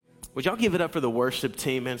Would y'all give it up for the worship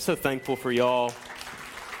team, man? So thankful for y'all.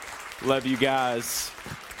 Love you guys.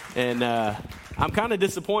 And I'm kind of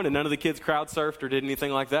disappointed none of the kids crowd surfed or did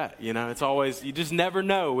anything like that. You know, it's always, you just never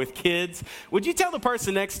know with kids. Would you tell the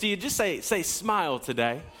person next to you, just say smile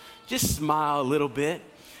today. Just smile a little bit.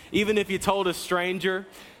 Even if you told a stranger,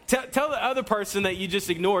 tell the other person that you just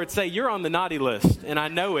ignored, say, you're on the naughty list, and I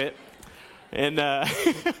know it. And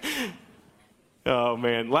oh,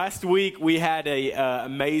 man. Last week, we had a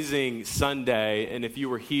amazing Sunday, and if you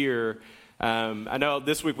were here, I know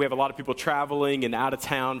this week we have a lot of people traveling and out of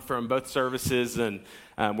town from both services, and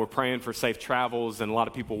we're praying for safe travels and a lot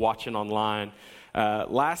of people watching online.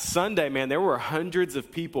 Last Sunday, man, there were hundreds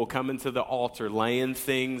of people coming to the altar, laying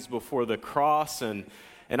things before the cross, and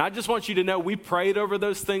I just want you to know we prayed over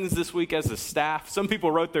those things this week as a staff. Some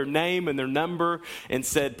people wrote their name and their number and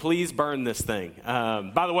said, please burn this thing.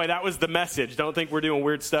 By the way, that was the message. Don't think we're doing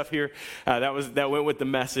weird stuff here. That went with the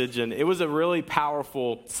message. And it was a really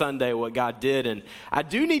powerful Sunday, what God did. And I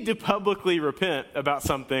do need to publicly repent about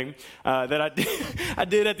something that I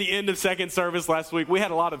did at the end of second service last week. We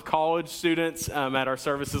had a lot of college students at our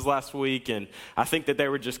services last week. And I think that they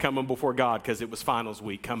were just coming before God because it was finals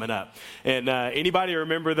week coming up. And anybody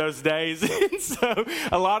remember those days? And so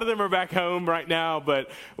a lot of them are back home right now,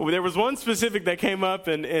 but there was one specific that came up,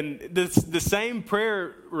 and the same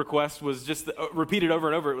prayer request was just repeated over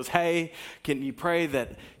and over. It was, hey, can you pray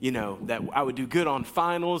that, you know, that I would do good on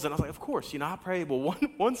finals? And I was like, of course, you know, I pray. Well,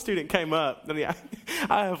 one student came up, and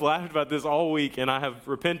I have laughed about this all week, and I have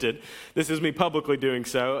repented. This is me publicly doing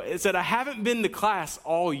so. It said, I haven't been to class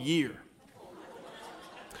all year.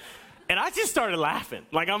 And I just started laughing.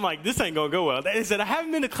 I'm like, this ain't going to go well. They said, I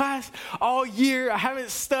haven't been to class all year. I haven't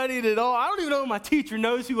studied at all. I don't even know if my teacher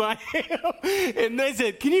knows who I am. And they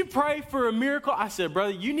said, can you pray for a miracle? I said,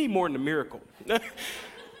 brother, you need more than a miracle.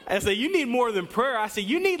 I said, you need more than prayer. I said,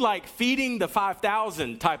 you need like feeding the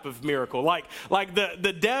 5,000 type of miracle. Like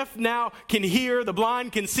the deaf now can hear, the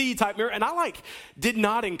blind can see type miracle. And I did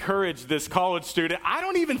not encourage this college student. I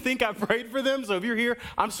don't even think I prayed for them. So if you're here,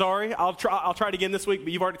 I'm sorry. I'll try it again this week,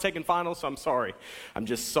 but you've already taken finals, so I'm sorry. I'm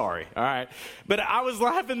just sorry. All right. But I was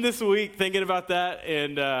laughing this week thinking about that.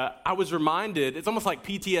 And I was reminded, it's almost like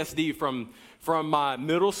PTSD from my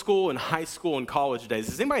middle school and high school and college days.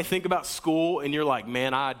 Does anybody think about school and you're like,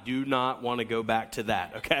 man, I do not want to go back to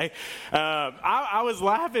that, okay? I was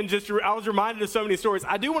laughing, I was reminded of so many stories.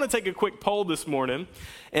 I do want to take a quick poll this morning,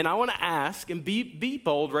 and I want to ask, and be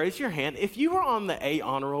bold, raise your hand. If you were on the A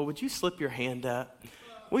honor roll, would you slip your hand up?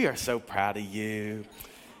 We are so proud of you.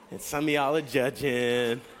 And some of y'all are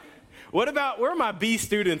judging. Where are my B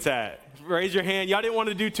students at? Raise your hand. Y'all didn't want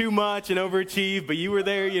to do too much and overachieve, but you were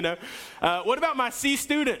there, you know. What about my C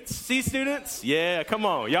students? C students? Yeah, come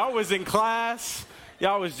on. Y'all was in class.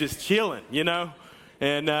 Y'all was just chilling, you know,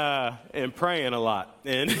 and praying a lot.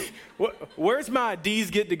 And where's my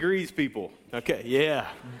D's get degrees people? Okay, yeah.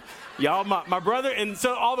 Y'all, my brother, and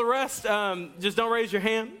so all the rest, just don't raise your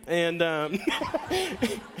hand. And man,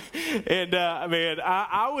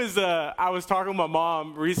 I was talking to my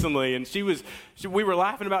mom recently, and we were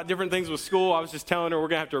laughing about different things with school. I was just telling her we're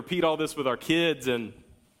gonna have to repeat all this with our kids, and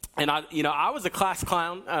I was a class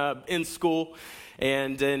clown in school.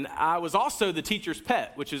 And then I was also the teacher's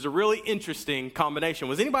pet, which is a really interesting combination.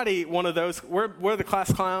 Was anybody one of those? We're the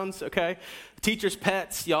class clowns, okay? Teacher's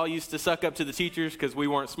pets, y'all used to suck up to the teachers because we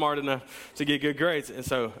weren't smart enough to get good grades. And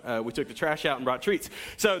so we took the trash out and brought treats.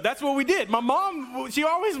 So that's what we did. My mom, she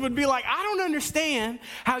always would be like, I don't understand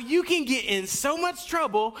how you can get in so much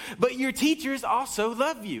trouble, but your teachers also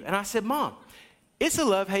love you. And I said, Mom, it's a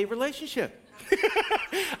love-hate relationship.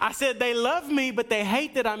 I said, they love me, but they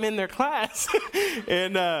hate that I'm in their class.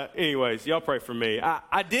 And anyways, y'all pray for me.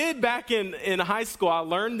 I did back in high school, I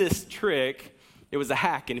learned this trick. It was a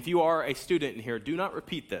hack. And if you are a student in here, do not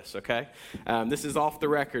repeat this, okay? This is off the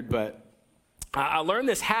record, but I learned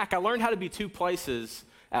this hack. I learned how to be two places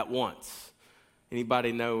at once.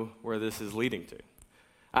 Anybody know where this is leading to?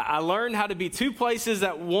 I learned how to be two places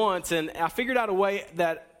at once, and I figured out a way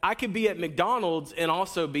that I could be at McDonald's and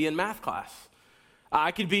also be in math class.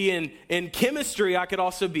 I could be in chemistry. I could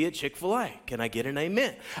also be at Chick-fil-A. Can I get an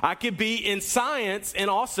amen? I could be in science and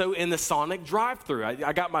also in the Sonic drive-thru.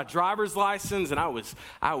 I got my driver's license, and I was,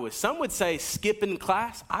 some would say skipping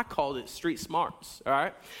class. I called it street smarts, all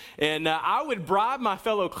right? And I would bribe my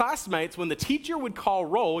fellow classmates when the teacher would call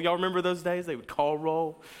roll. Y'all remember those days? They would call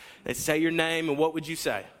roll. They'd say your name, and what would you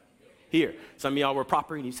say? Here. Some of y'all were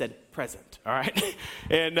proper, and you said present, all right?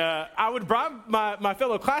 And I would bribe my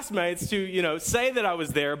fellow classmates to, say that I was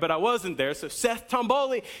there, but I wasn't there. So Seth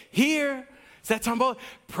Tomboli, here. Seth Tomboli,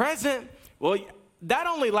 present. Well, that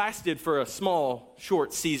only lasted for a small,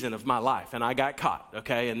 short season of my life, and I got caught,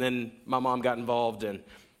 okay? And then my mom got involved, and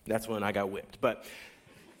that's when I got whipped. But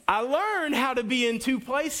I learned how to be in two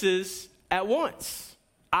places at once.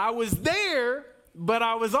 I was there, but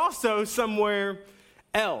I was also somewhere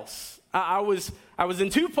else. I was in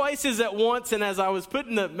two places at once, and as I was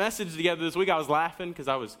putting the message together this week, I was laughing because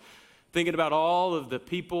I was thinking about all of the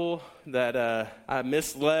people that I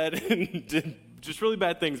misled and did just really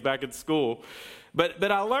bad things back at school.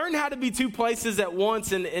 But I learned how to be two places at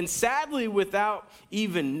once, and sadly, without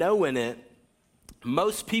even knowing it,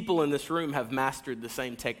 most people in this room have mastered the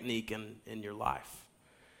same technique in your life.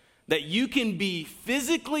 That you can be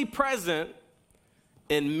physically present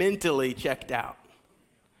and mentally checked out.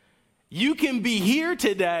 You can be here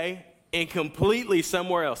today and completely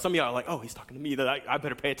somewhere else. Some of y'all are like, oh, he's talking to me, that I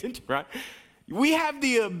better pay attention, right? We have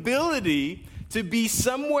the ability to be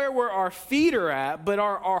somewhere where our feet are at, but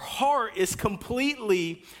our heart is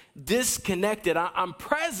completely disconnected. I'm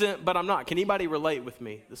present, but I'm not. Can anybody relate with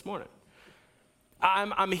me this morning?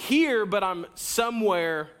 I'm here, but I'm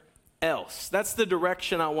somewhere else. That's the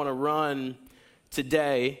direction I want to run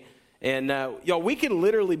today. And y'all, we can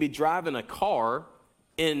literally be driving a car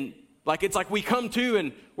and it's like we come to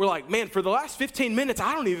and we're like, man, for the last 15 minutes,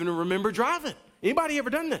 I don't even remember driving. Anybody ever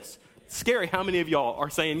done this? It's scary how many of y'all are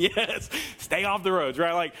saying yes, stay off the roads,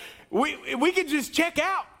 right? Like we could just check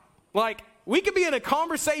out. Like we could be in a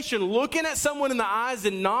conversation looking at someone in the eyes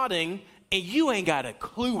and nodding, and you ain't got a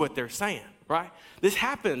clue what they're saying, right? This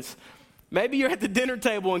happens. Maybe you're at the dinner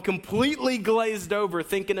table and completely glazed over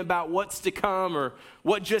thinking about what's to come or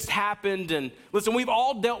what just happened. And listen, we've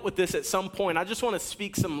all dealt with this at some point. I just want to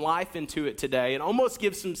speak some life into it today and almost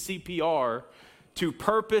give some CPR to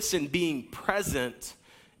purpose and being present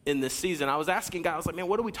in this season. I was asking God, I was like, man,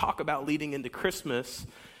 what do we talk about leading into Christmas?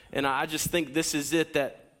 And I just think this is it,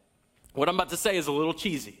 that what I'm about to say is a little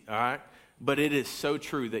cheesy, all right? But it is so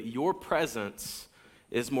true that your presence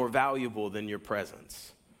is more valuable than your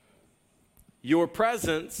presence. Your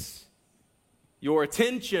presence, your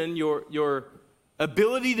attention, your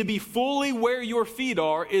ability to be fully where your feet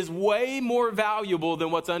are is way more valuable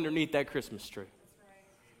than what's underneath that Christmas tree.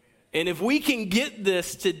 And if we can get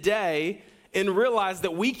this today and realize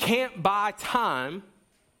that we can't buy time,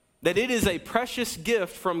 that it is a precious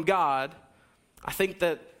gift from God, I think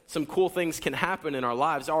that some cool things can happen in our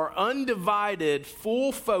lives. Our undivided,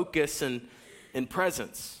 full focus and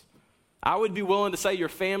presence. I would be willing to say your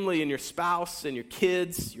family and your spouse and your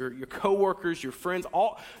kids, your coworkers, your friends,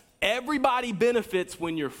 everybody benefits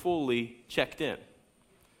when you're fully checked in.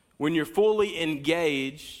 When you're fully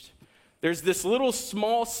engaged, there's this little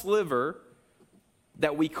small sliver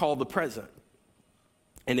that we call the present.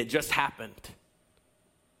 And it just happened.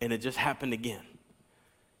 And it just happened again.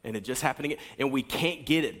 And it just happened again. And we can't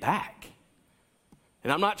get it back.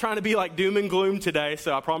 And I'm not trying to be like doom and gloom today,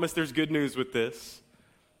 so I promise there's good news with this.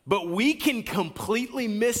 But we can completely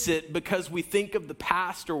miss it because we think of the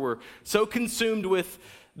past or we're so consumed with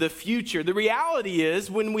the future. The reality is,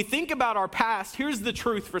 when we think about our past, here's the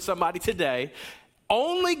truth for somebody today.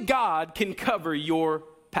 Only God can cover your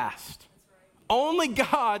past. Only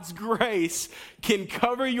God's grace can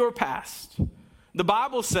cover your past. The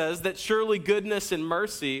Bible says that surely goodness and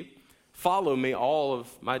mercy follow me all of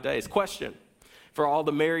my days. Question for all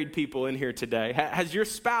the married people in here today. Has your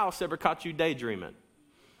spouse ever caught you daydreaming?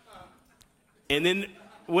 And then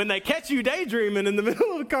when they catch you daydreaming in the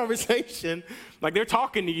middle of a conversation, like they're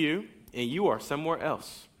talking to you and you are somewhere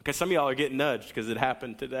else. Because some of y'all are getting nudged because it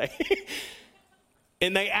happened today.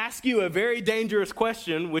 And they ask you a very dangerous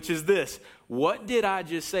question, which is this: what did I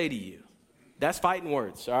just say to you? That's fighting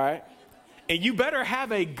words, all right? And you better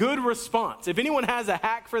have a good response. If anyone has a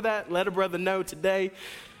hack for that, let a brother know today.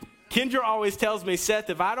 Kendra always tells me, Seth,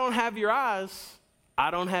 if I don't have your eyes, I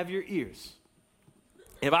don't have your ears.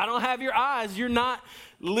 If I don't have your eyes, you're not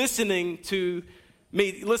listening to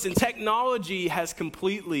me. Listen, technology has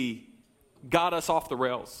completely got us off the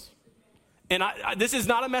rails. And this is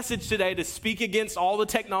not a message today to speak against all the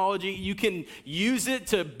technology. You can use it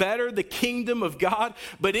to better the kingdom of God,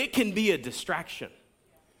 but it can be a distraction.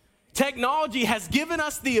 Technology has given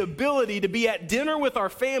us the ability to be at dinner with our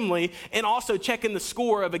family and also checking the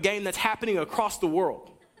score of a game that's happening across the world.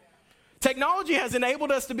 Technology has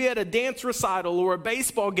enabled us to be at a dance recital or a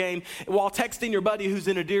baseball game while texting your buddy who's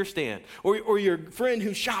in a deer stand or your friend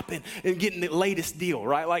who's shopping and getting the latest deal,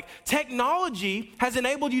 right? Like, technology has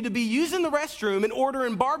enabled you to be using the restroom and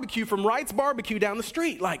ordering barbecue from Wright's Barbecue down the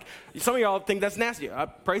street. Like, some of y'all think that's nasty.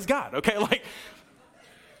 Praise God, okay? Like,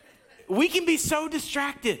 we can be so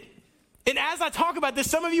distracted. And as I talk about this,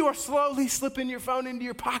 some of you are slowly slipping your phone into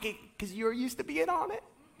your pocket because you're used to being on it.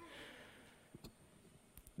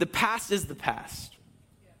 the past is the past.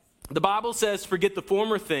 The Bible says, forget the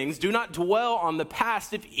former things. Do not dwell on the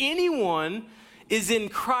past. If anyone is in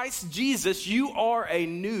Christ Jesus, you are a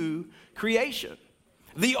new creation.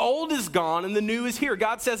 The old is gone and the new is here.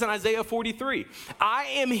 God says in Isaiah 43, I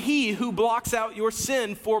am he who blocks out your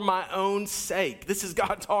sin for my own sake. This is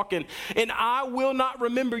God talking. And I will not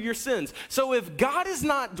remember your sins. So if God is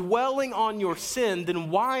not dwelling on your sin, then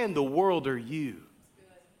why in the world are you?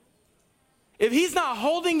 If he's not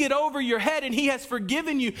holding it over your head and he has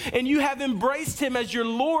forgiven you and you have embraced him as your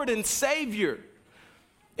Lord and Savior,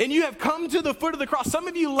 and you have come to the foot of the cross. Some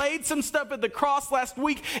of you laid some stuff at the cross last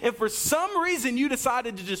week, and for some reason you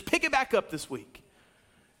decided to just pick it back up this week.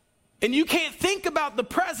 And you can't think about the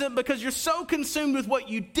present because you're so consumed with what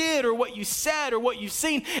you did or what you said or what you've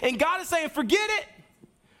seen. And God is saying, forget it.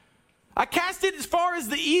 I cast it as far as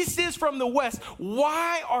the east is from the west.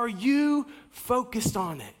 Why are you focused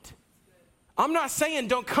on it? I'm not saying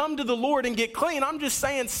don't come to the Lord and get clean. I'm just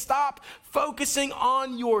saying stop focusing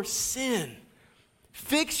on your sin.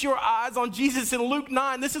 Fix your eyes on Jesus. In Luke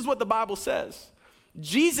 9, this is what the Bible says.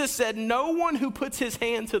 Jesus said, no one who puts his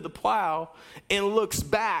hand to the plow and looks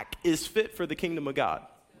back is fit for the kingdom of God.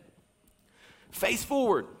 Face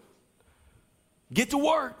forward. Get to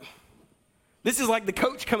work. This is like the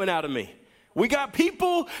coach coming out of me. We got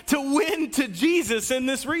people to win to Jesus in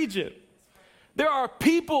this region. There are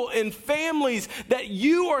people and families that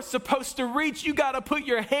you are supposed to reach. You got to put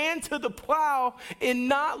your hand to the plow and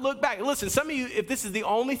not look back. Listen, some of you, if this is the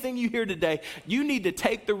only thing you hear today, you need to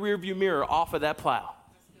take the rearview mirror off of that plow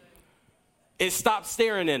and stop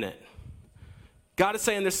staring in it. God is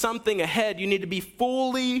saying there's something ahead. You need to be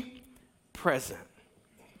fully present.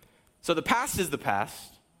 So the past is the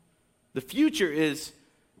past. The future is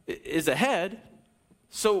ahead.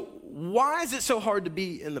 So why is it so hard to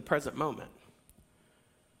be in the present moment?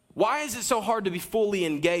 Why is it so hard to be fully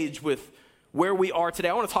engaged with where we are today?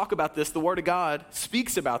 I want to talk about this. The Word of God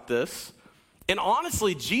speaks about this. And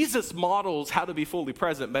honestly, Jesus models how to be fully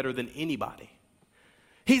present better than anybody.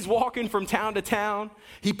 He's walking from town to town.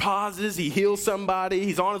 He pauses. He heals somebody.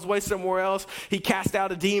 He's on his way somewhere else. He casts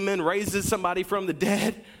out a demon, raises somebody from the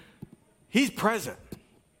dead. He's present.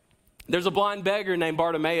 There's a blind beggar named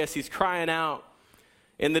Bartimaeus. He's crying out.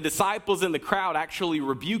 And the disciples in the crowd actually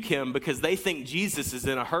rebuke him because they think Jesus is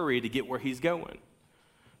in a hurry to get where he's going.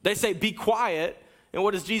 They say, be quiet. And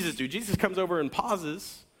what does Jesus do? Jesus comes over and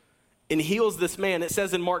pauses and heals this man. It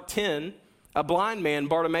says in Mark 10, a blind man,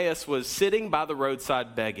 Bartimaeus, was sitting by the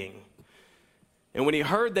roadside begging. And when he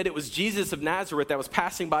heard that it was Jesus of Nazareth that was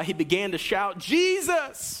passing by, he began to shout,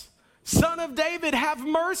 Jesus, Son of David, have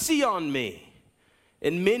mercy on me.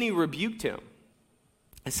 And many rebuked him.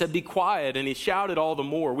 I said, be quiet, and he shouted all the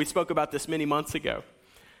more. We spoke about this many months ago.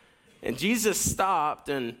 And Jesus stopped,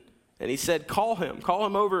 and he said, call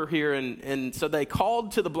him over here. And so they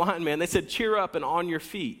called to the blind man. They said, cheer up and on your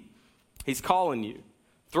feet. He's calling you.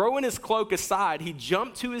 Throwing his cloak aside, he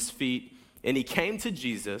jumped to his feet, and he came to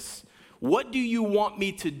Jesus. What do you want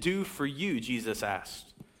me to do for you? Jesus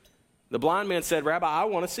asked. The blind man said, Rabbi, I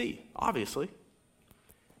want to see, obviously.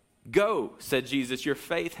 Go, said Jesus, your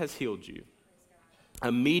faith has healed you.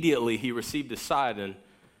 Immediately, he received his sight and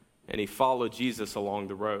he followed Jesus along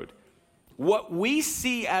the road. What we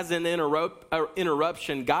see as an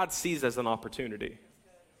interruption, God sees as an opportunity.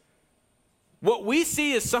 What we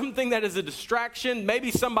see as something that is a distraction, maybe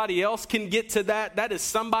somebody else can get to that. That is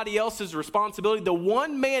somebody else's responsibility. The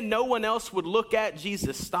one man no one else would look at,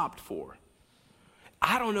 Jesus stopped for.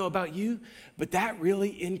 I don't know about you, but that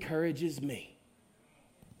really encourages me.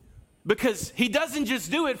 Because he doesn't just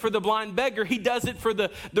do it for the blind beggar. He does it for the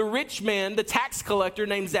rich man, the tax collector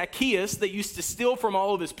named Zacchaeus that used to steal from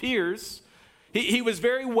all of his peers. He was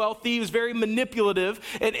very wealthy. He was very manipulative.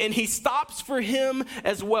 And he stops for him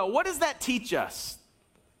as well. What does that teach us?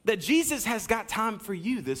 That Jesus has got time for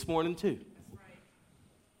you this morning too.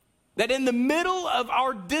 That in the middle of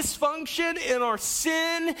our dysfunction, in our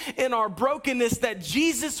sin, in our brokenness, that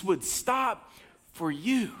Jesus would stop for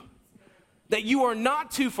you. That you are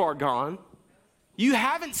not too far gone. You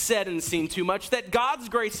haven't said and seen too much. That God's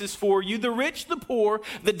grace is for you. The rich, the poor,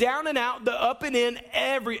 the down and out, the up and in,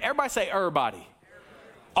 everybody say everybody.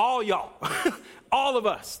 All y'all. All of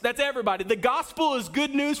us. That's everybody. The gospel is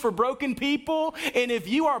good news for broken people. And if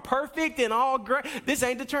you are perfect and all great, this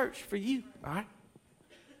ain't the church for you. All right?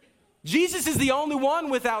 Jesus is the only one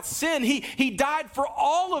without sin. He died for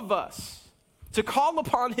all of us to call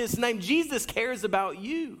upon his name. Jesus cares about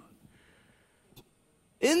you.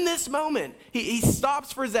 In this moment, he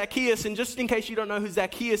stops for Zacchaeus, and just in case you don't know who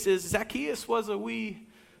Zacchaeus is, Zacchaeus was a wee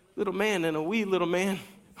little man, and a wee little man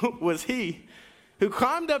was he, who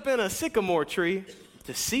climbed up in a sycamore tree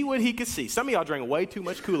to see what he could see. Some of y'all drank way too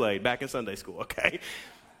much Kool-Aid back in Sunday school, okay?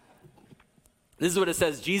 This is what it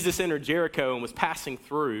says. Jesus entered Jericho and was passing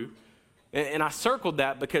through. And I circled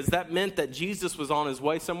that because that meant that Jesus was on his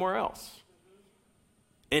way somewhere else.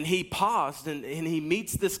 And he paused and he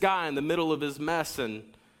meets this guy in the middle of his mess and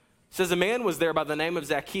says a man was there by the name of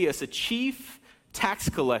Zacchaeus, a chief tax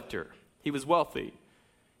collector. He was wealthy.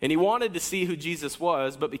 And he wanted to see who Jesus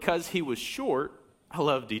was, but because he was short, I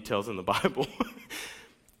love details in the Bible,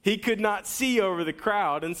 he could not see over the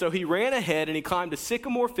crowd. And so he ran ahead and he climbed a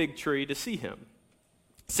sycamore fig tree to see him.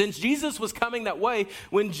 Since Jesus was coming that way,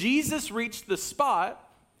 when Jesus reached the spot,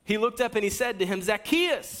 he looked up and he said to him,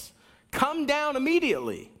 Zacchaeus, come down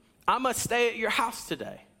immediately. I must stay at your house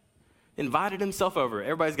today. Invited himself over.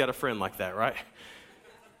 Everybody's got a friend like that, right?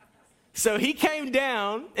 So he came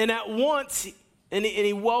down, and at once, and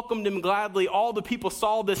he welcomed him gladly. All the people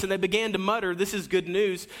saw this, and they began to mutter, this is good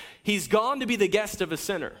news. He's gone to be the guest of a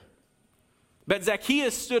sinner. But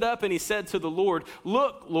Zacchaeus stood up and he said to the Lord,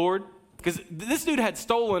 look, Lord, because this dude had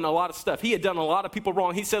stolen a lot of stuff. He had done a lot of people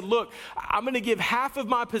wrong. He said, look, I'm going to give half of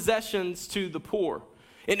my possessions to the poor.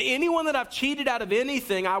 And anyone that I've cheated out of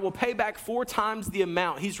anything, I will pay back 4 times the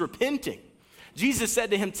amount. He's repenting. Jesus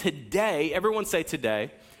said to him, today, everyone say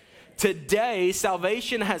today, today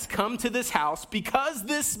salvation has come to this house because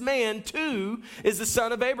this man too is the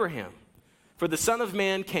son of Abraham. For the Son of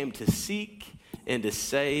Man came to seek and to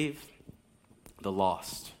save the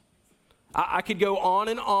lost. I could go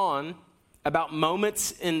on about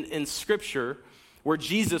moments in Scripture where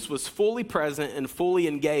Jesus was fully present and fully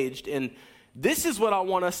engaged. And this is what I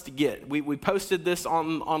want us to get. We posted this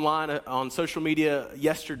online on social media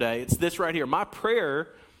yesterday. It's this right here. My prayer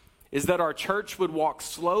is that our church would walk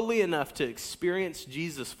slowly enough to experience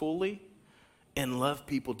Jesus fully and love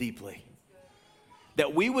people deeply.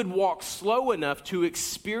 That we would walk slow enough to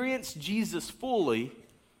experience Jesus fully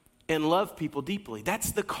and love people deeply.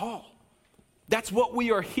 That's the call. That's what we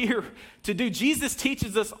are here to do. Jesus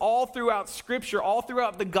teaches us all throughout Scripture, all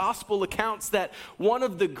throughout the gospel accounts, that one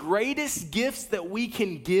of the greatest gifts that we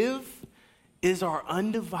can give is our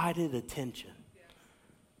undivided attention.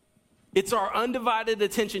 It's our undivided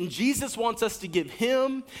attention. Jesus wants us to give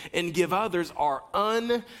him and give others our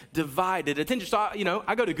undivided attention. So,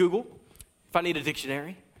 I go to Google if I need a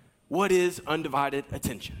dictionary. What is undivided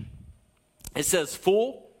attention? It says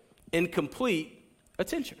full and complete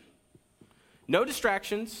attention. No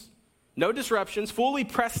distractions, no disruptions, fully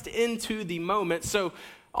pressed into the moment. So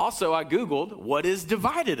also I Googled, what is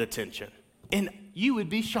divided attention? And you would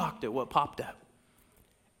be shocked at what popped up.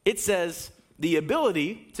 It says the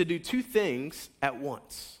ability to do 2 things at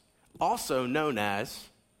once, also known as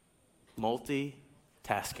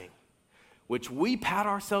multitasking, which we pat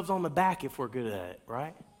ourselves on the back if we're good at it,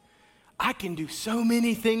 right? I can do so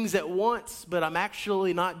many things at once, but I'm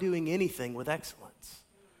actually not doing anything with excellence.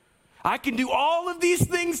 I can do all of these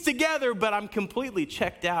things together, but I'm completely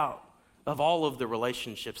checked out of all of the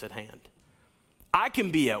relationships at hand. I can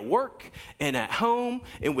be at work and at home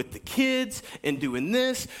and with the kids and doing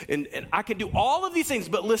this, and I can do all of these things.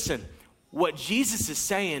 But listen, what Jesus is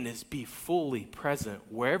saying is be fully present.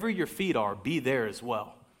 Wherever your feet are, be there as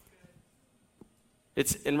well.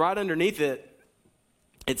 And right underneath it,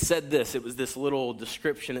 it said this. It was this little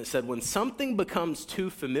description. It said, when something becomes too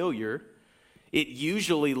familiar, it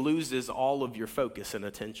usually loses all of your focus and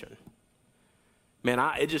attention. Man,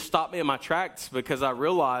 it just stopped me in my tracks because I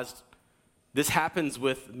realized this happens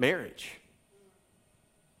with marriage.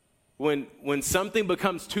 When something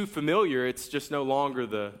becomes too familiar, it's just no longer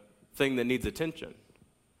the thing that needs attention.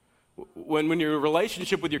 When your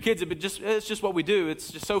relationship with your kids, it's just what we do.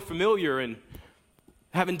 It's just so familiar, and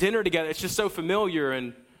having dinner together, it's just so familiar,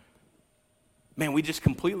 and man, we just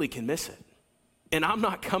completely can miss it. And I'm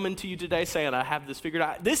not coming to you today saying I have this figured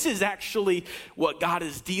out. This is actually what God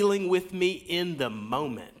is dealing with me in the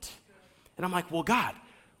moment. And I'm like, well, God,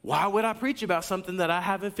 why would I preach about something that I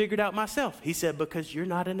haven't figured out myself? He said, because you're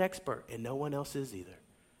not an expert and no one else is either.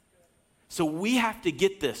 So we have to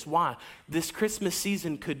get this. Why? This Christmas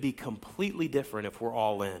season could be completely different if we're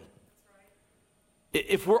all in.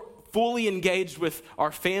 If we're fully engaged with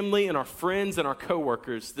our family and our friends and our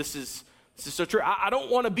coworkers, this is so true. I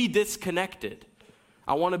don't want to be disconnected.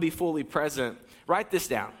 I want to be fully present. Write this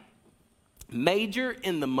down. Major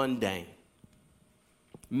in the mundane.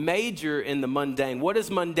 Major in the mundane. What is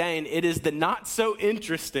mundane? It is the not so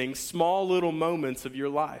interesting small little moments of your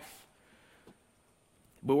life.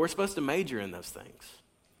 But we're supposed to major in those things.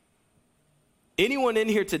 Anyone in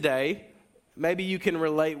here today, maybe you can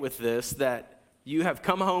relate with this, that you have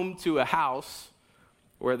come home to a house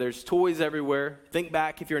where there's toys everywhere. Think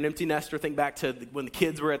back, if you're an empty nester, think back to when the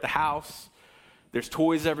kids were at the house. There's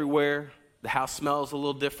toys everywhere. The house smells a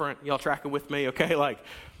little different. Y'all tracking with me? Okay, like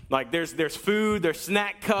there's food, there's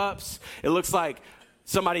snack cups. It looks like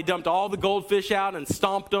somebody dumped all the goldfish out and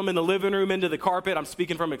stomped them in the living room into the carpet. I'm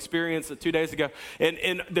speaking from experience 2 days ago.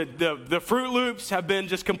 And the Fruit Loops have been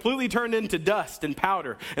just completely turned into dust and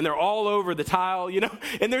powder. And they're all over the tile, you know.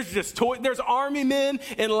 And there's just there's army men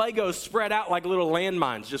and Legos spread out like little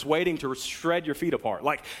landmines just waiting to shred your feet apart.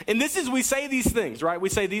 And we say these things, right? We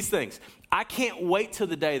say these things. I can't wait till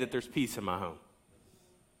the day that there's peace in my home.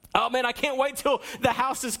 Oh, man, I can't wait till the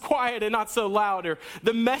house is quiet and not so loud, or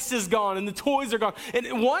the mess is gone and the toys are gone.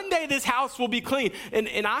 And one day this house will be clean.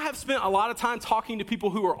 And I have spent a lot of time talking to people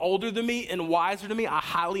who are older than me and wiser than me. I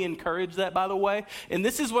highly encourage that, by the way. And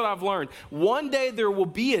this is what I've learned. One day there will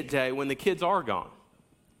be a day when the kids are gone,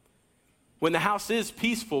 when the house is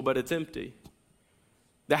peaceful, but it's empty.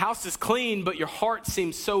 The house is clean, but your heart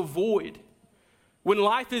seems so void. When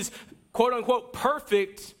life is, quote unquote,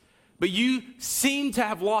 perfect, but you seem to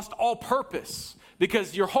have lost all purpose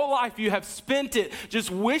because your whole life you have spent it just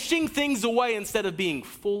wishing things away instead of being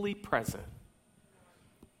fully present.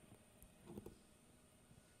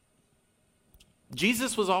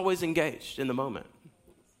 Jesus was always engaged in the moment.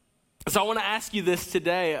 So I want to ask you this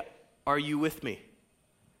today. Are you with me?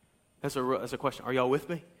 That's a question. Are y'all with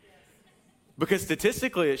me? Because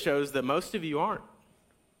statistically it shows that most of you aren't.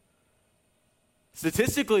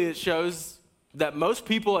 Statistically it shows that most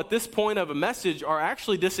people at this point of a message are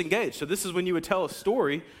actually disengaged. So this is when you would tell a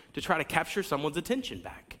story to try to capture someone's attention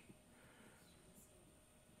back.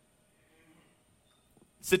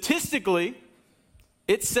 Statistically,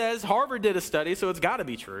 it says, Harvard did a study, so it's got to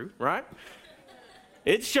be true, right?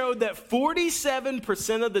 It showed that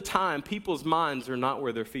 47% of the time, people's minds are not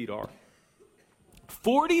where their feet are.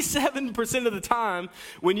 47% of the time,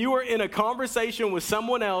 when you are in a conversation with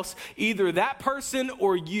someone else, either that person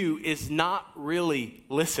or you is not really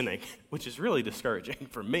listening, which is really discouraging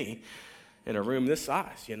for me in a room this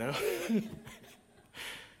size, you know.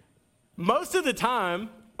 Most of the time,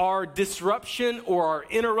 our disruption or our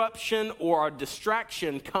interruption or our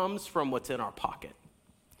distraction comes from what's in our pocket.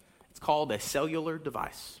 It's called a cellular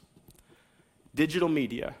device. Digital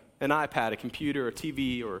media, an iPad, a computer, a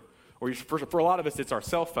TV, or for a lot of us, it's our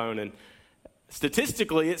cell phone. And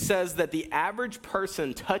statistically, it says that the average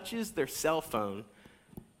person touches their cell phone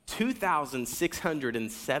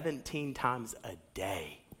 2,617 times a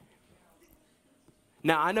day.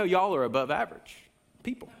 Now, I know y'all are above average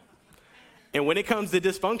people. And when it comes to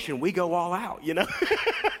dysfunction, we go all out, you know?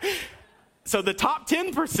 So the top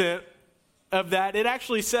 10% of that, it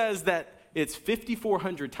actually says that it's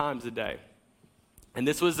 5,400 times a day. And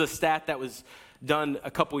this was a stat that was done a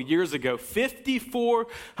couple years ago,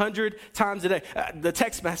 5,400 times a day. The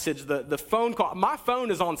text message, the phone call. My phone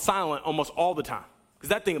is on silent almost all the time because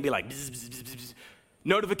that thing will be like, bzz, bzz, bzz, bzz.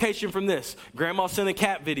 Notification from this, grandma sent a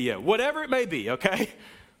cat video, whatever it may be, okay?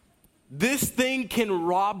 This thing can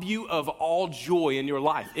rob you of all joy in your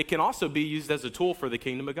life. It can also be used as a tool for the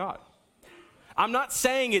kingdom of God. I'm not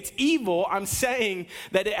saying it's evil. I'm saying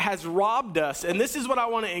that it has robbed us. And this is what I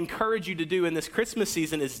want to encourage you to do in this Christmas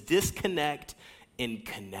season is disconnect and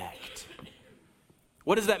connect.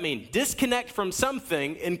 What does that mean? Disconnect from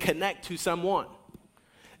something and connect to someone.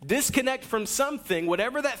 Disconnect from something,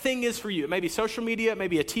 whatever that thing is for you. It may be social media, it may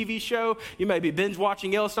be a TV show, you may be binge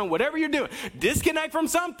watching Yellowstone, whatever you're doing. Disconnect from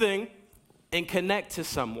something and connect to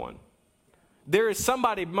someone. There is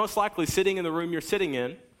somebody most likely sitting in the room you're sitting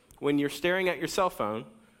in when you're staring at your cell phone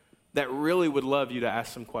that really would love you to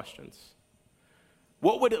ask some questions.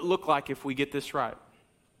 What would it look like if we get this right?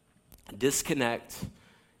 Disconnect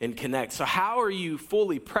and connect. So how are you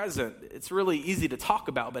fully present? It's really easy to talk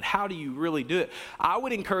about, but how do you really do it? I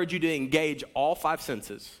would encourage you to engage all 5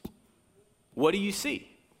 senses. What do you see?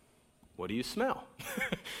 What do you smell?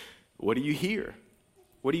 What do you hear?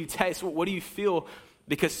 What do you taste? What do you feel?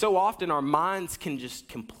 Because so often our minds can just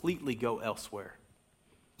completely go elsewhere.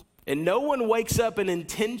 And no one wakes up and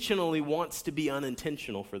intentionally wants to be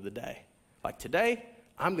unintentional for the day. Like today,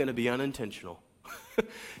 I'm going to be unintentional.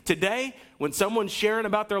 Today, when someone's sharing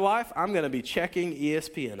about their life, I'm going to be checking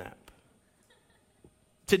ESPN app.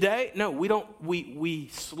 Today, no, we don't. We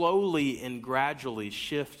slowly and gradually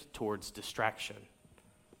shift towards distraction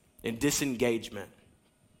and disengagement.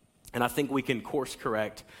 And I think we can course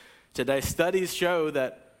correct. Today, studies show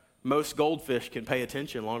that most goldfish can pay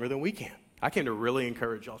attention longer than we can. I came to really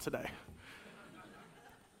encourage y'all today.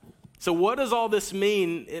 So what does all this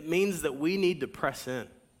mean? It means that we need to press in.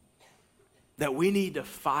 That we need to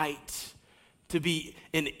fight to be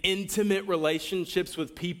in intimate relationships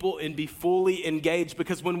with people and be fully engaged,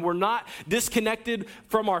 because when we're not disconnected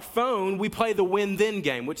from our phone, we play the win-then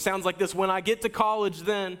game, which sounds like this: when I get to college,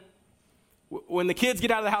 then. When the kids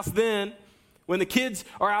get out of the house, then. When the kids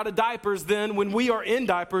are out of diapers, then. When we are in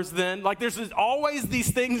diapers, then. Like, there's always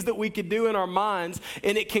these things that we could do in our minds,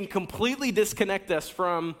 and it can completely disconnect us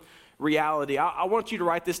from reality. I want you to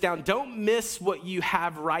write this down. Don't miss what you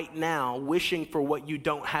have right now, wishing for what you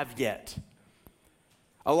don't have yet.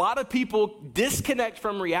 A lot of people disconnect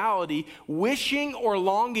from reality, wishing or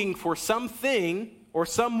longing for something or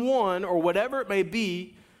someone or whatever it may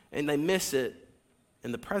be, and they miss it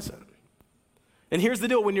in the present. And here's the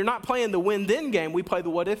deal: when you're not playing the win-then game, we play the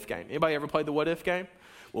what-if game. Anybody ever played the what-if game?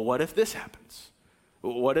 Well, what if this happens?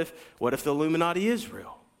 What if the Illuminati is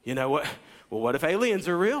real? You know what? Well, what if aliens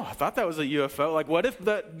are real? I thought that was a UFO. Like, what if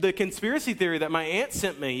the conspiracy theory that my aunt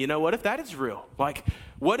sent me, you know, what if that is real? Like,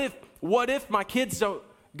 what if my kids don't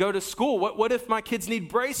go to school? What if my kids need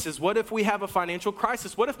braces? What if we have a financial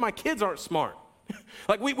crisis? What if my kids aren't smart?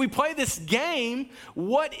 Like, we play this game.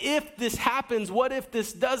 What if this happens? What if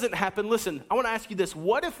this doesn't happen? Listen, I want to ask you this.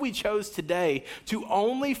 What if we chose today to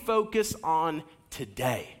only focus on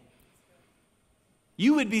today?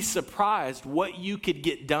 You would be surprised what you could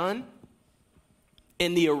get done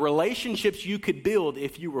and the relationships you could build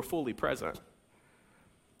if you were fully present.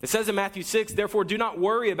 It says in Matthew 6, therefore do not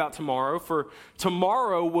worry about tomorrow, for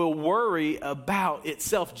tomorrow will worry about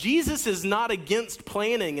itself. Jesus is not against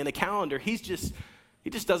planning in a calendar. He just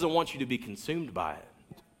doesn't want you to be consumed by it.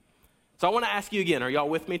 So I want to ask you again, are y'all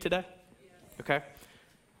with me today? Yes. Okay.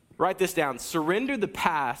 Write this down. Surrender the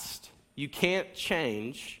past you can't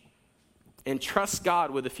change and trust God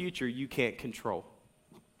with a future you can't control.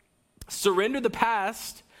 Surrender the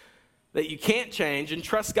past that you can't change and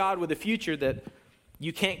trust God with a future that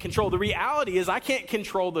you can't control. The reality is I can't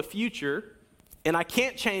control the future and I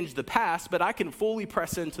can't change the past, but I can fully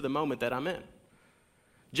press into the moment that I'm in.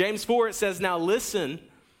 James 4, it says, now listen,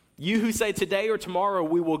 you who say today or tomorrow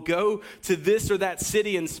we will go to this or that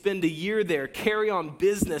city and spend a year there, carry on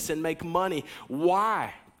business and make money.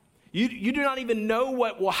 Why? You do not even know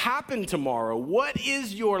what will happen tomorrow. What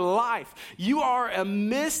is your life? You are a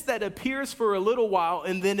mist that appears for a little while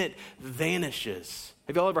and then it vanishes.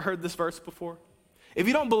 Have y'all ever heard this verse before? If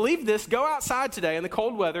you don't believe this, go outside today in the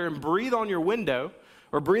cold weather and breathe on your window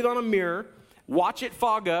or breathe on a mirror, watch it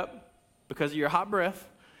fog up because of your hot breath,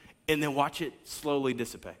 and then watch it slowly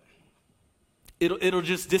dissipate. It'll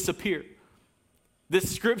just disappear.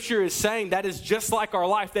 This scripture is saying that is just like our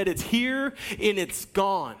life, that it's here and it's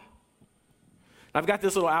gone. I've got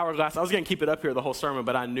this little hourglass. I was going to keep it up here the whole sermon,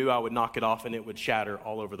 but I knew I would knock it off and it would shatter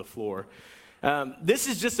all over the floor. This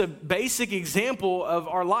is just a basic example of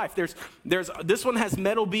our life. This one has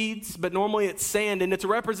metal beads, but normally it's sand, and it's a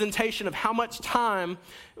representation of how much time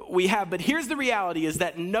we have. But here's the reality, is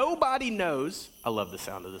that nobody knows. I love the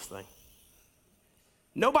sound of this thing.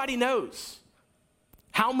 Nobody knows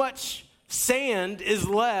how much sand is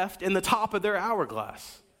left in the top of their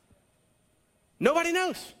hourglass. Nobody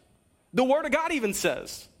knows. The Word of God even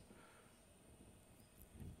says.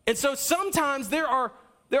 And so sometimes there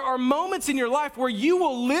are moments in your life where you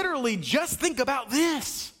will literally just think about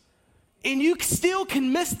this, and you still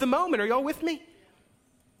can miss the moment. Are y'all with me?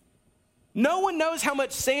 No one knows how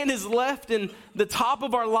much sand is left in the top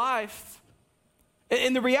of our life.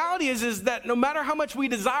 And the reality is that no matter how much we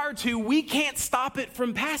desire to, we can't stop it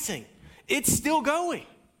from passing. It's still going.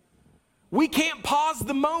 We can't pause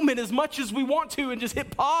the moment as much as we want to and just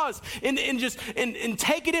hit pause and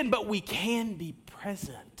take it in, but we can be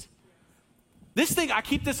present. This thing, I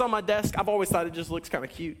keep this on my desk. I've always thought it just looks kind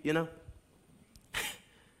of cute, you know?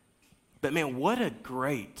 But man, what a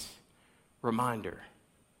great reminder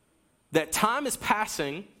that time is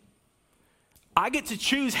passing. I get to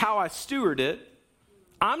choose how I steward it.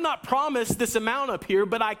 I'm not promised this amount up here,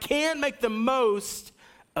 but I can make the most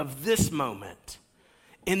of this moment,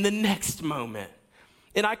 in the next moment.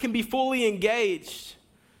 And I can be fully engaged.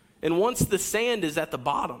 And once the sand is at the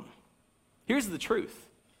bottom, here's the truth.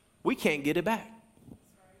 We can't get it back.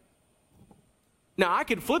 Now, I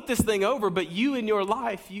could flip this thing over, but you in your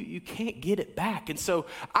life, you can't get it back. And so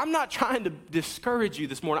I'm not trying to discourage you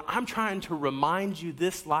this morning. I'm trying to remind you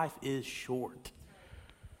this life is short.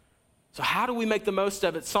 So how do we make the most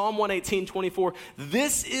of it? Psalm 118:24.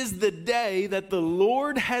 This is the day that the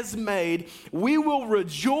Lord has made. We will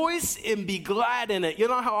rejoice and be glad in it. You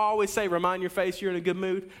know how I always say, remind your face you're in a good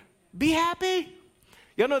mood? Be happy.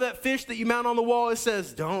 Y'all know that fish that you mount on the wall? It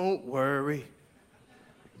says, don't worry,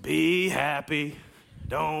 be happy.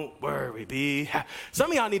 Don't worry, be happy.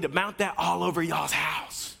 Some of y'all need to mount that all over y'all's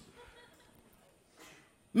house.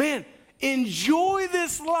 Man, enjoy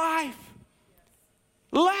this life.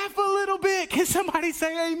 Laugh a little bit. Can somebody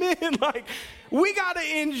say amen? Like, we got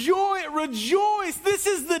to enjoy it, rejoice. This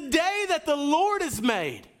is the day that the Lord has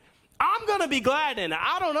made. I'm going to be glad in it.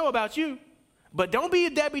 I don't know about you, but don't be a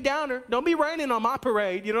Debbie Downer. Don't be raining on my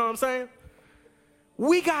parade. You know what I'm saying?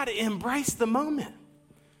 We got to embrace the moment.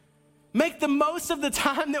 Make the most of the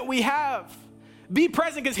time that we have. Be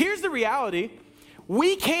present, because here's the reality.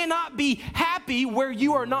 We cannot be happy where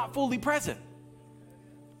you are not fully present.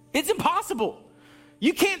 It's impossible.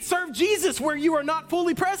 You can't serve Jesus where you are not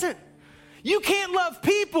fully present. You can't love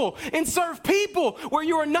people and serve people where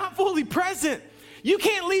you are not fully present. You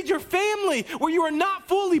can't lead your family where you are not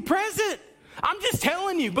fully present. I'm just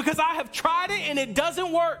telling you, because I have tried it and it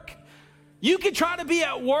doesn't work. You can try to be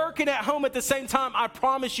at work and at home at the same time. I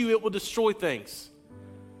promise you it will destroy things.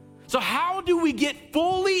 So how do we get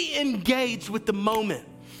fully engaged with the moment?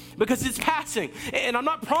 Because it's passing, and I'm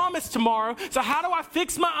not promised tomorrow. So how do I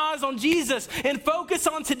fix my eyes on Jesus and focus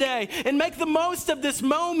on today and make the most of this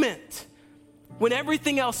moment when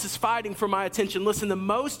everything else is fighting for my attention? Listen, the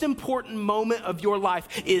most important moment of your life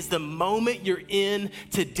is the moment you're in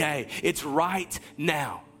today. It's right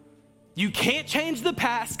now. You can't change the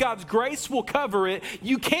past. God's grace will cover it.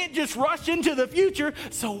 You can't just rush into the future.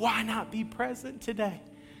 So why not be present today?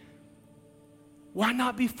 Why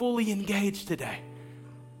not be fully engaged today?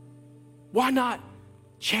 Why not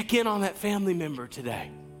check in on that family member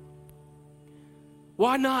today?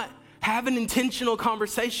 Why not have an intentional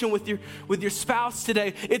conversation with your spouse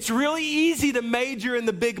today? It's really easy to major in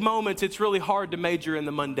the big moments. It's really hard to major in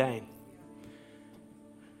the mundane.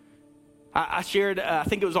 I shared, I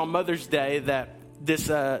think it was on Mother's Day, that this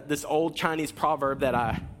old Chinese proverb that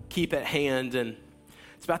I keep at hand, and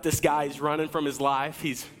it's about this guy. He's running from his life.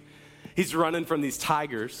 He's running from these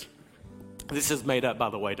tigers. This is made up, by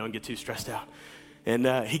the way. Don't get too stressed out.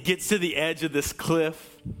 And he gets to the edge of this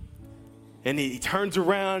cliff, and he turns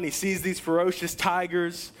around. He sees these ferocious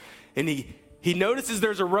tigers, and he notices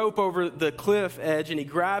there's a rope over the cliff edge, and he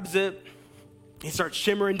grabs it. He starts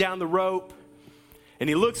shimmering down the rope, and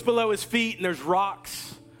he looks below his feet, and there's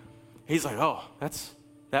rocks. He's like, oh,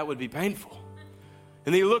 that would be painful.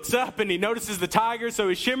 And then he looks up and he notices the tiger, so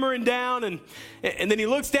he's shimmering down, and then he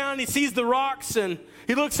looks down and he sees the rocks, and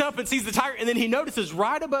he looks up and sees the tiger, and then he notices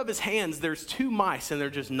right above his hands there's two mice, and they're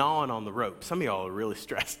just gnawing on the rope. Some of y'all are really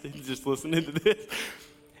stressed just listening to this.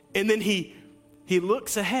 And then he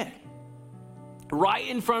looks ahead, right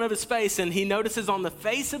in front of his face, and he notices on the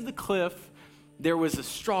face of the cliff there was a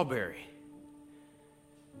strawberry.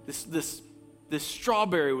 This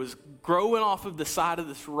strawberry was growing off of the side of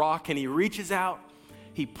this rock, and he reaches out.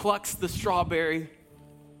 He plucks the strawberry,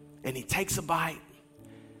 and he takes a bite,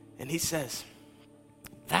 and he says,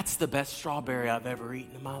 that's the best strawberry I've ever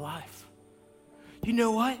eaten in my life. You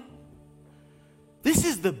know what? This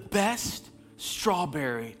is the best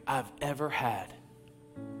strawberry I've ever had.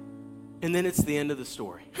 And then it's the end of the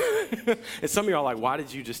story. And some of you are like, why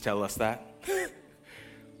did you just tell us that?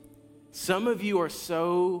 Some of you are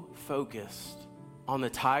so focused on the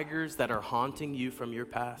tigers that are haunting you from your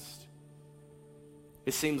past.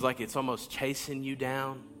 It seems like it's almost chasing you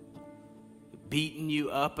down, beating you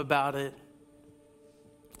up about it.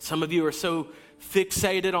 Some of you are so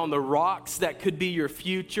fixated on the rocks that could be your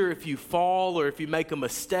future if you fall, or if you make a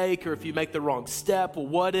mistake, or if you make the wrong step. Well,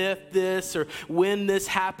 what if this, or when this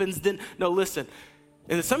happens, then, no, listen.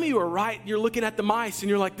 And some of you are right. You're looking at the mice and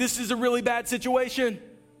you're like, this is a really bad situation.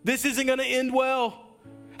 This isn't going to end well.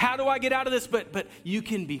 How do I get out of this? But you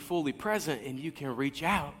can be fully present, and you can reach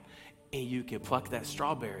out, and you can pluck that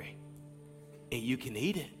strawberry, and you can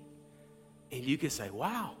eat it, and you can say,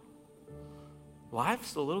 wow,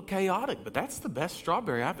 life's a little chaotic, but that's the best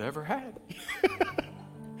strawberry I've ever had.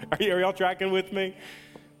 Are y'all tracking with me?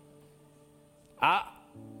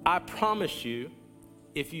 I promise you,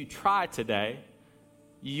 if you try today,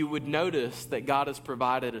 you would notice that God has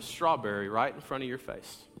provided a strawberry right in front of your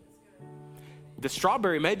face. The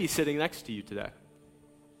strawberry may be sitting next to you today.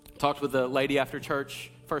 Talked with a lady after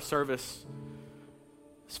church, first service.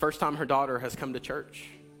 It's the first time her daughter has come to church.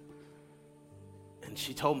 And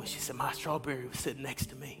she told me, she said, my strawberry was sitting next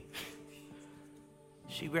to me.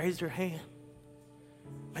 She raised her hand.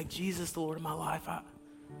 Make Jesus the Lord of my life.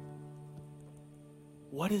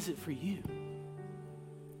 What is it for you?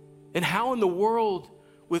 And how in the world,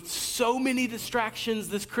 with so many distractions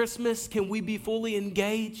this Christmas, can we be fully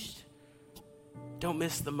engaged? Don't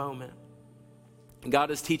miss the moment.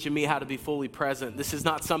 God is teaching me how to be fully present. This is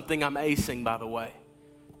not something I'm acing, by the way.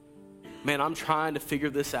 Man, I'm trying to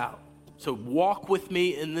figure this out. So walk with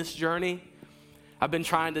me in this journey. I've been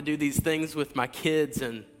trying to do these things with my kids,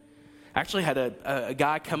 and actually had a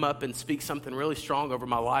guy come up and speak something really strong over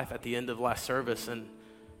my life at the end of last service. And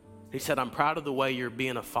he said, I'm proud of the way you're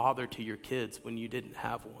being a father to your kids when you didn't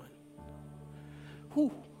have one.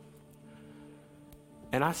 Whew.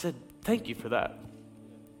 And I said, thank you for that.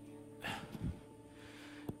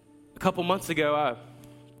 A couple months ago,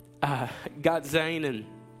 I got Zane, and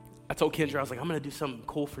I told Kendra, I was like, I'm going to do something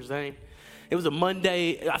cool for Zane. It was a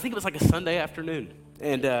Monday, I think it was like a Sunday afternoon.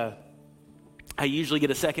 And I usually get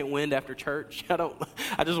a second wind after church.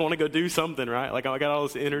 I just want to go do something, right? Like I got all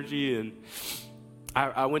this energy, and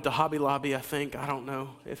I went to Hobby Lobby, I think. I don't know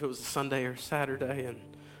if it was a Sunday or Saturday. And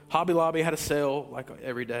Hobby Lobby had a sale like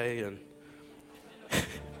every day, and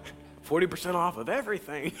 40% off of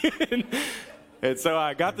everything. And so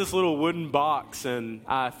I got this little wooden box, and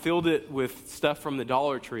I filled it with stuff from the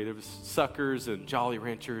Dollar Tree. There was Suckers and Jolly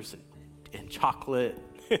Ranchers and chocolate.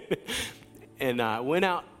 And I went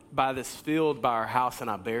out by this field by our house, and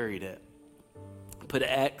I buried it. Put an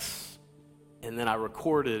X, and then I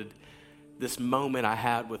recorded this moment I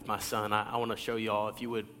had with my son. I want to show y'all. If you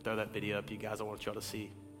would throw that video up, you guys, I want y'all to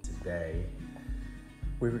see. Today,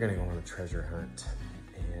 we were going to go on a treasure hunt,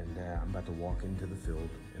 and I'm about to walk into the field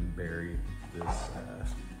and bury this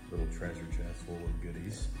little treasure chest full of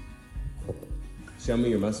goodies. Show me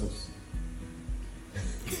your muscles.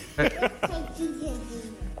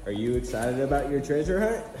 Are you excited about your treasure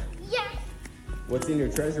hunt? Yes. What's in your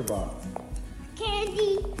treasure box?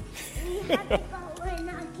 Candy. You have to go and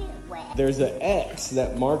not get wet. There's an X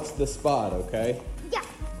that marks the spot, okay? Yeah.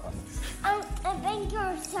 I think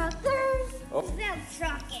you're suckers. Oh. About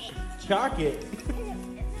chocolate. Chocolate?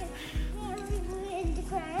 In the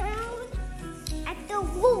ground at the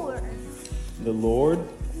Lord. The Lord?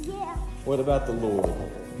 Yeah. What about the Lord?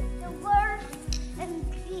 The Lord and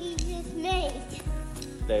Jesus made.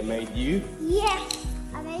 They made you? Yeah.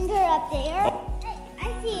 I think they're up there.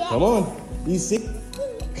 I see it. Come on. You see? Do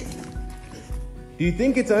you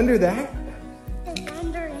think it's under that? It's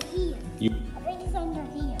under here. You. I think it's under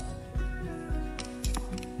here.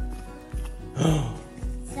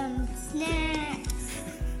 Some snacks.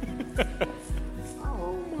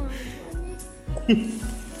 Oh my goodness.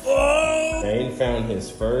 Zane found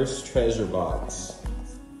his first treasure box.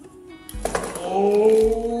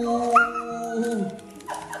 Oh!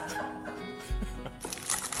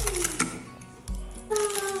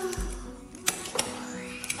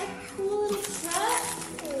 A cool truck.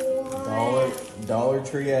 Dollar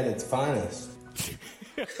Tree at its finest.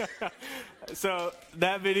 So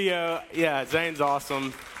that video, yeah, Zane's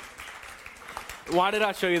awesome. Why did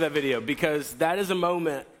I show you that video? Because that is a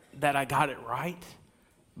moment that I got it right.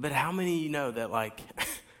 But how many of you know that, like,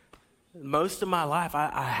 most of my life,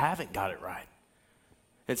 I haven't got it right?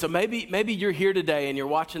 And so maybe you're here today and you're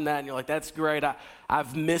watching that and you're like, that's great.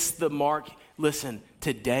 I've missed the mark. Listen,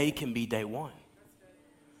 today can be day one.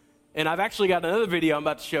 And I've actually got another video I'm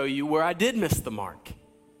about to show you where I did miss the mark.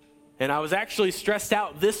 And I was actually stressed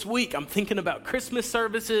out this week. I'm thinking about Christmas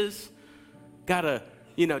services. Gotta,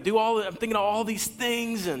 I'm thinking of all these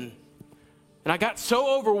things, and I got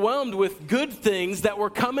so overwhelmed with good things that were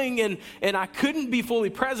coming, and I couldn't be fully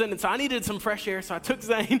present, and so I needed some fresh air. So I took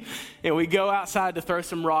Zane, and we go outside to throw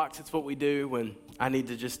some rocks. It's what we do when I need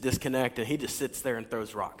to just disconnect, and he just sits there and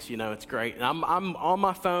throws rocks. It's great. And I'm on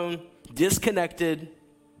my phone, disconnected,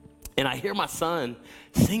 and I hear my son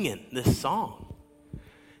singing this song.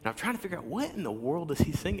 And I'm trying to figure out, what in the world is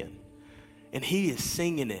he singing? And he is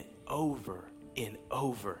singing it over and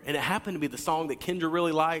over. And it happened to be the song that Kendra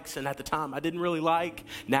really likes, and at the time I didn't really like.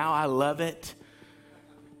 Now I love it.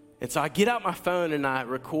 And so I get out my phone and I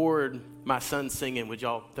record my son singing. Would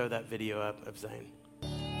y'all throw that video up of Zane?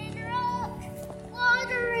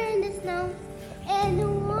 Water in the snow, and the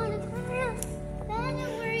water grounds. Matter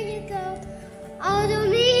where you go, I don't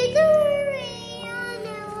need to worry. I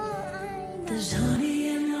know. There's honey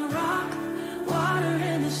in the rock, water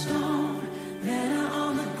in the stone, manna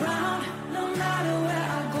on the ground. No matter where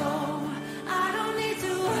I go, I don't need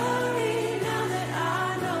to worry now that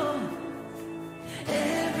I know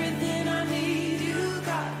everything I need. You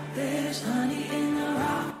got. There's honey in the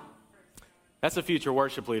rock. That's a future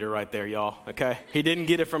worship leader right there, y'all, okay? He didn't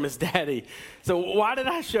get it from his daddy. So why did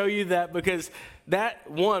I show you that? Because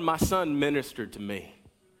my son ministered to me.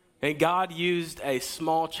 And God used a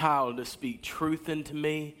small child to speak truth into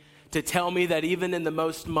me, to tell me that even in the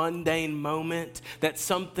most mundane moment, that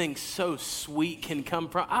something so sweet can come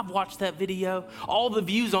from. I've watched that video. All the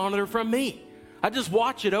views on it are from me. I just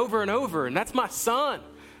watch it over and over, and that's my son.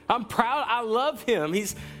 I'm proud. I love him.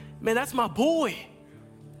 That's my boy.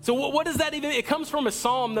 So what does that even, it comes from a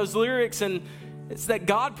psalm, those lyrics, and It's that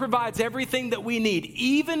God provides everything that we need,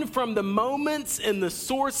 even from the moments and the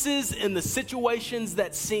sources and the situations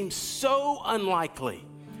that seem so unlikely.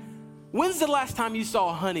 When's the last time you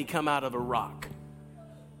saw honey come out of a rock?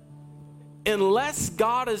 Unless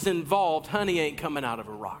God is involved, honey ain't coming out of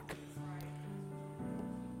a rock.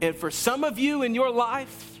 And for some of you in your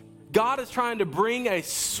life, God is trying to bring a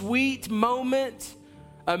sweet moment,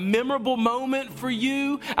 a memorable moment for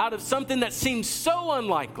you out of something that seems so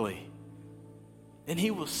unlikely. And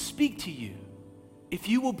he will speak to you if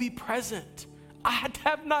you will be present. I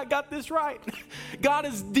have not got this right. God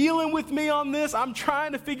is dealing with me on this. I'm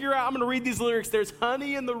trying to figure out. I'm going to read these lyrics. There's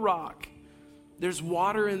honey in the rock. There's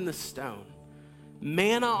water in the stone.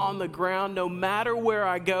 Manna on the ground. No matter where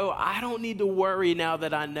I go, I don't need to worry now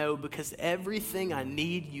that I know, because everything I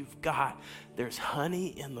need, you've got. There's honey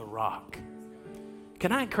in the rock.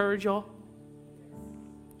 Can I encourage y'all?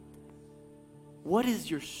 What is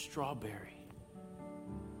your strawberry?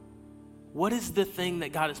 What is the thing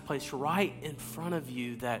that God has placed right in front of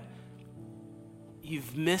you that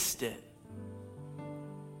you've missed it?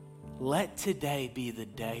 Let today be the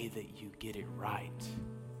day that you get it right.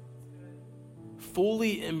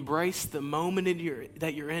 Fully embrace the moment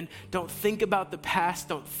that you're in. Don't think about the past.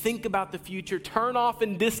 Don't think about the future. Turn off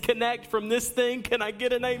and disconnect from this thing. Can I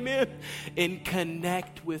get an amen? And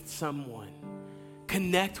connect with someone.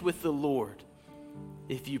 Connect with the Lord.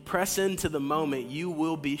 If you press into the moment, you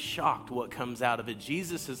will be shocked what comes out of it.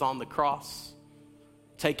 Jesus is on the cross,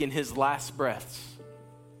 taking his last breaths.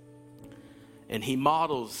 And he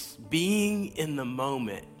models being in the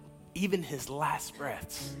moment, even his last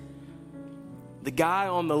breaths. The guy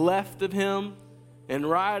on the left of him and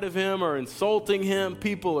right of him are insulting him.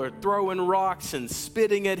 People are throwing rocks and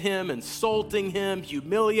spitting at him, insulting him,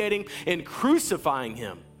 humiliating and crucifying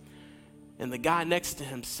him. And the guy next to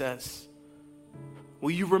him says, "Will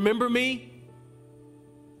you remember me?"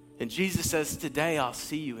 And Jesus says, "Today I'll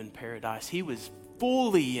see you in paradise." He was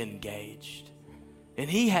fully engaged. And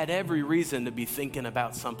he had every reason to be thinking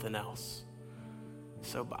about something else.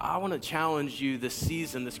 So I want to challenge you this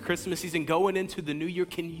season, this Christmas season, going into the new year.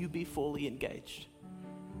 Can you be fully engaged?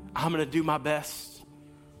 I'm going to do my best.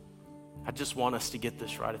 I just want us to get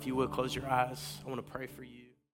this right. If you will, close your eyes. I want to pray for you.